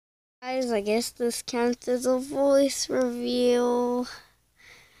Guys, I guess this counts as a voice reveal.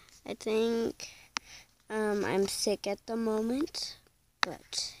 I think I'm sick at the moment,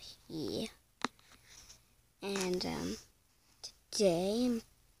 but yeah. And today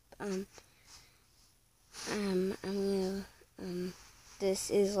I'm gonna this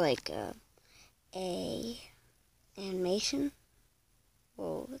is like a animation.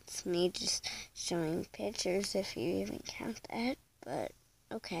 Well, it's me just showing pictures if you even count that, but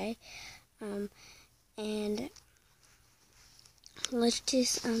okay. And let's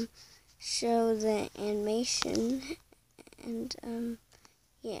just show the animation and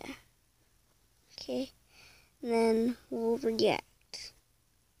yeah. Okay. And then we'll react.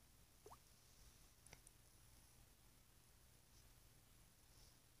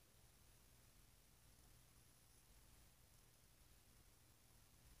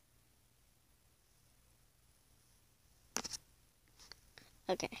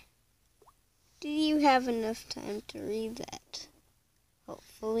 Okay. Did you have enough time to read that?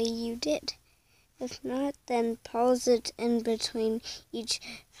 Hopefully you did. If not, then pause it in between each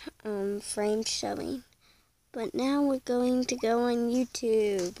frame showing. But now we're going to go on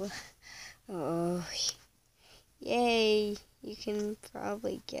YouTube. Oh, yay. You can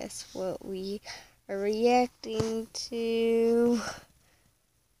probably guess what we are reacting to.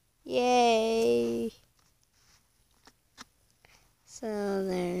 Yay. So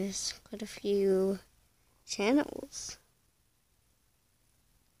there's quite a few channels.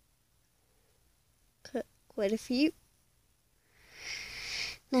 Quite a few.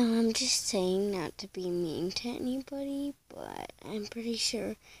 Now, I'm just saying not to be mean to anybody, but I'm pretty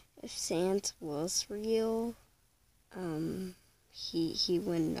sure if Santa was real, he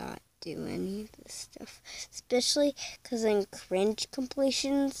would not do any of this stuff. Especially because in cringe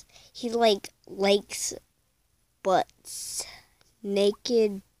completions, he likes butts,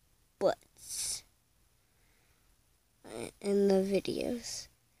 naked butts in the videos.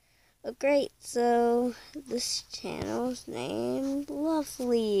 Oh great, so this channel's named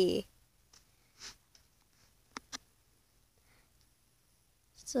Lovely.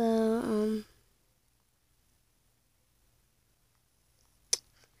 So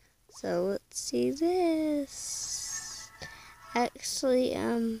let's see this. Actually,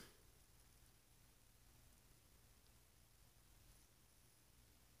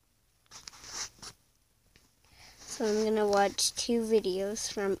 so I'm gonna watch 2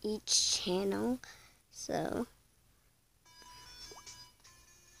 videos from each channel. So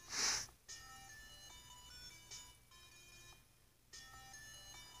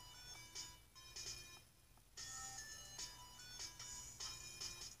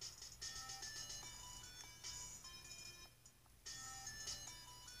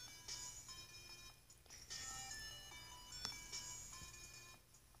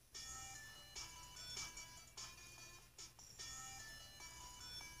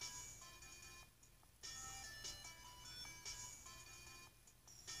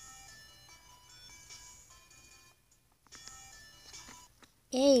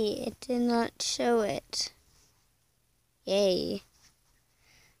yay, it did not show it. Yay.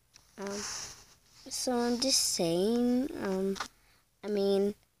 So I'm just saying, I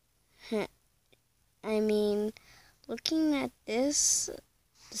mean, looking at this,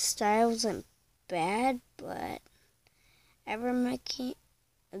 the style isn't bad, but I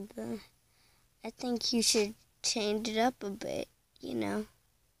think you should change it up a bit, you know.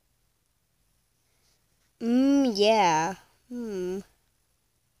 Yeah.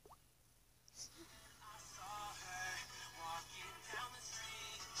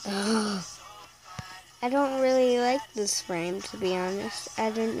 Oh, I don't really like this frame, to be honest.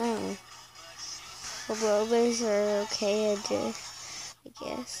 I don't know. Although others are okay, I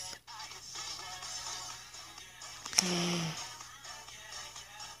guess.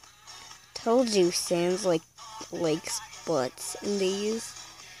 Told you Sans likes butts in these.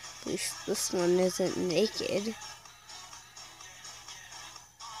 At least this one isn't naked.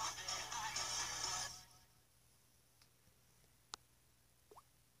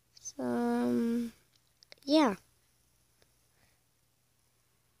 So, yeah.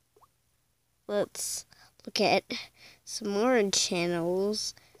 Let's look at some more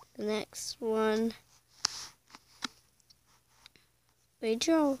channels. The next one, they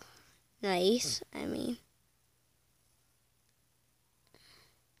draw nice, I mean.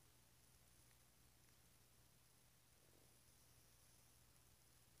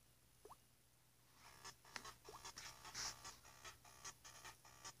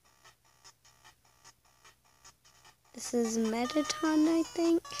 This is Metaton, I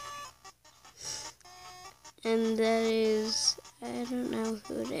think. And that is I don't know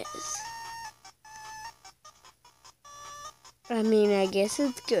who it is. I mean, I guess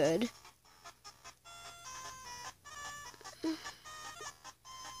it's good.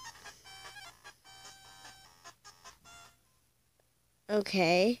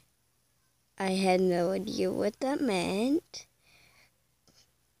 Okay. I had no idea what that meant.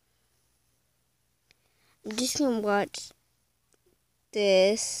 I'm just gonna watch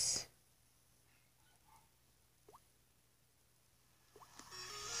this.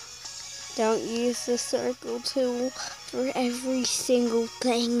 Don't use the circle tool for every single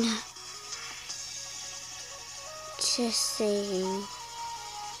thing. Just saying.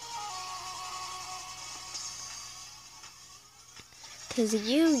 Because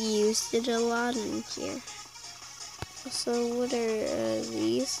you used it a lot in here. So what are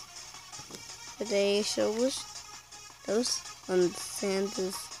these? Are they shoulders? Those on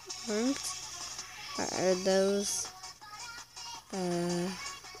Santa's arms? Or are those...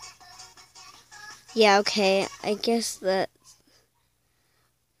 Yeah, okay. I guess that's...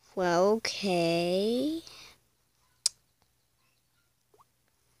 Well, okay.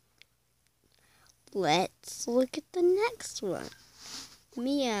 Let's look at the next one.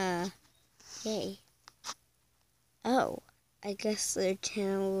 Mia. Yay. Oh, I guess their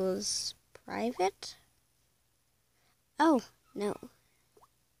channel is private? Oh, no.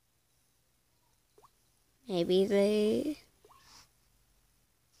 Maybe they...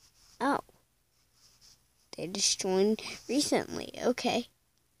 Oh. They just joined recently. Okay.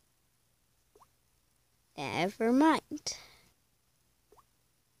 Never mind.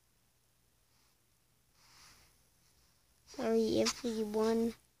 Sorry,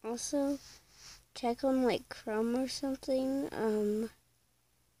 everyone. Also, check on like Chrome or something.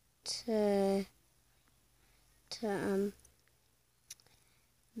 To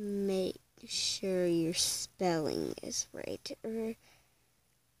make sure your spelling is right, or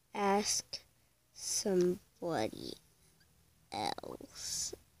ask somebody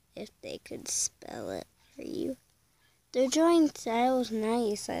else if they could spell it for you. Their drawing style is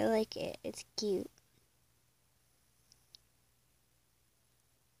nice. I like it. It's cute.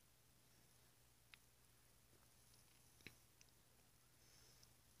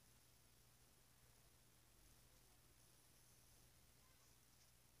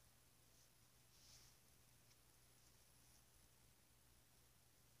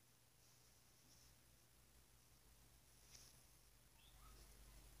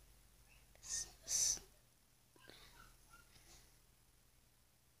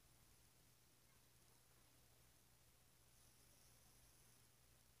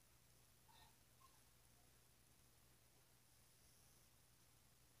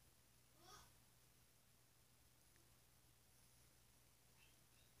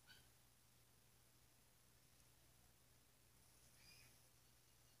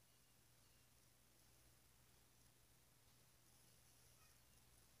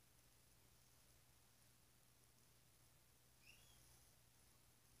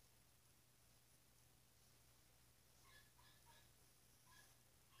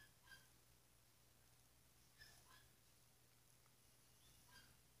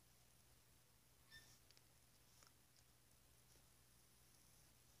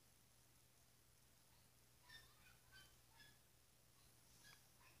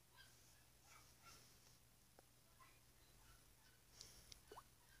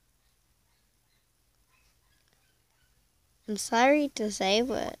 I'm sorry to say,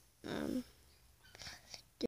 but